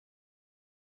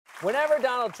Whenever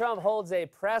Donald Trump holds a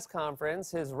press conference,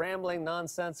 his rambling,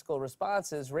 nonsensical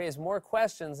responses raise more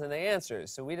questions than they answer.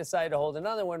 So we decided to hold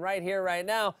another one right here, right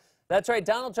now. That's right,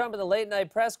 Donald Trump and the Late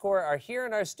Night Press Corps are here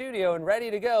in our studio and ready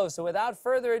to go. So without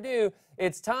further ado,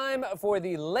 it's time for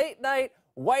the Late Night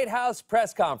White House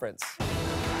Press Conference.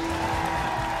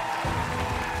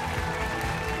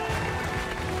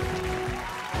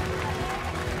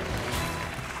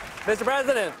 Mr.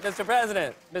 President, Mr.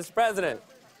 President, Mr. President.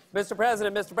 Mr.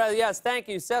 President, Mr. President, yes, thank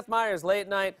you. Seth Meyers, Late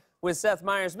Night with Seth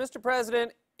Meyers. Mr.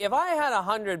 President, if I had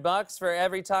 $100 for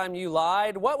every time you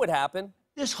lied, what would happen?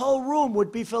 This whole room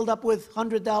would be filled up with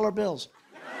 $100 bills.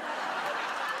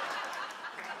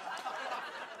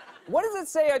 What does it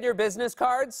say on your business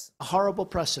cards? A horrible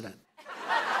precedent.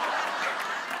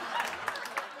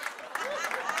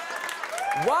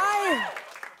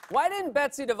 Why didn't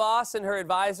Betsy DeVos and her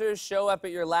advisors show up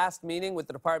at your last meeting with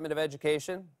the Department of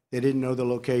Education? They didn't know the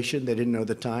location, they didn't know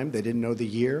the time, they didn't know the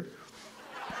year.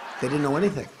 They didn't know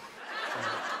anything.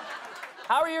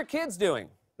 How are your kids doing?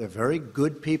 They're very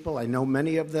good people. I know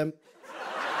many of them.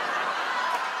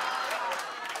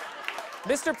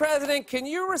 Mr. President, can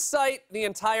you recite the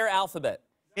entire alphabet?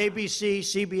 ABC,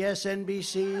 CBS,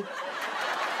 NBC.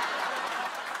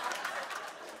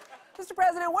 Mr.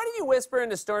 President, what did you whisper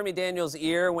into Stormy Daniels'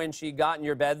 ear when she got in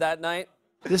your bed that night?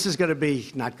 This is going to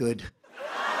be not good.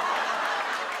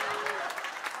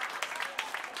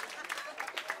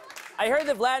 I heard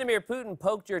that Vladimir Putin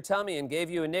poked your tummy and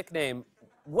gave you a nickname.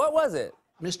 What was it?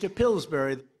 Mr.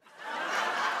 Pillsbury.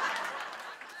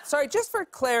 Sorry, just for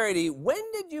clarity, when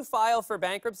did you file for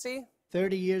bankruptcy?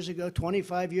 30 years ago,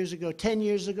 25 years ago, 10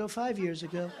 years ago, 5 years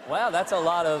ago. Wow, that's a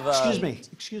lot of...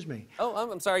 Excuse me. Oh,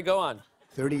 I'm sorry, go on.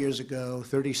 30 years ago,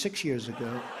 36 years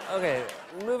ago. Okay,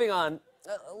 moving on.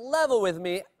 Level with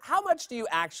me. How much do you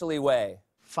actually weigh?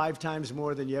 5 times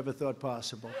more than you ever thought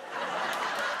possible.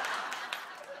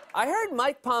 I heard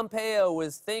Mike Pompeo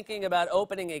was thinking about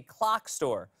opening a clock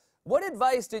store. What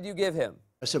advice did you give him?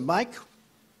 I said, Mike,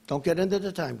 don't get into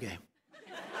the time game.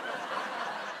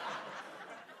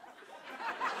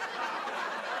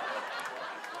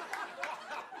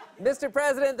 Mr.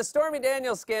 President, the Stormy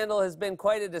Daniels scandal has been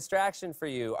quite a distraction for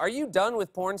you. Are you done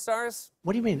with porn stars?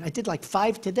 What do you mean? I did like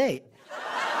 5 today.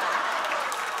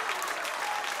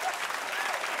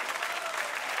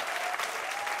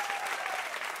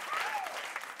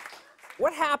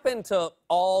 What happened to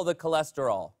all the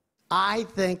cholesterol? I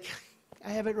think I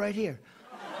have it right here.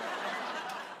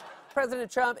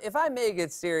 President Trump, if I may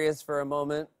get serious for a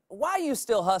moment, why are you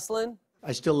still hustling?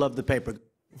 I still love the paper.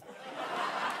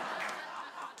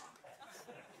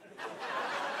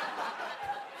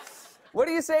 What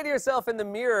do you say to yourself in the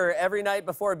mirror every night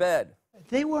before bed?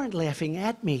 They weren't laughing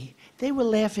at me. They were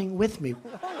laughing with me.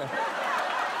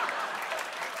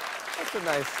 That's a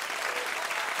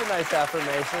nice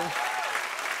affirmation.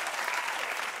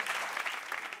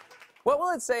 What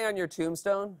will it say on your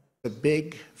tombstone? A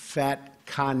big, fat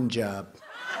con job.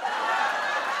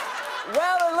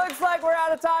 Well, it looks like we're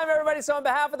out of time, everybody. So on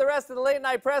behalf of the rest of the Late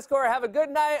Night Press Corps, have a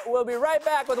good night. We'll be right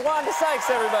back with Wanda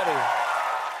Sykes, everybody.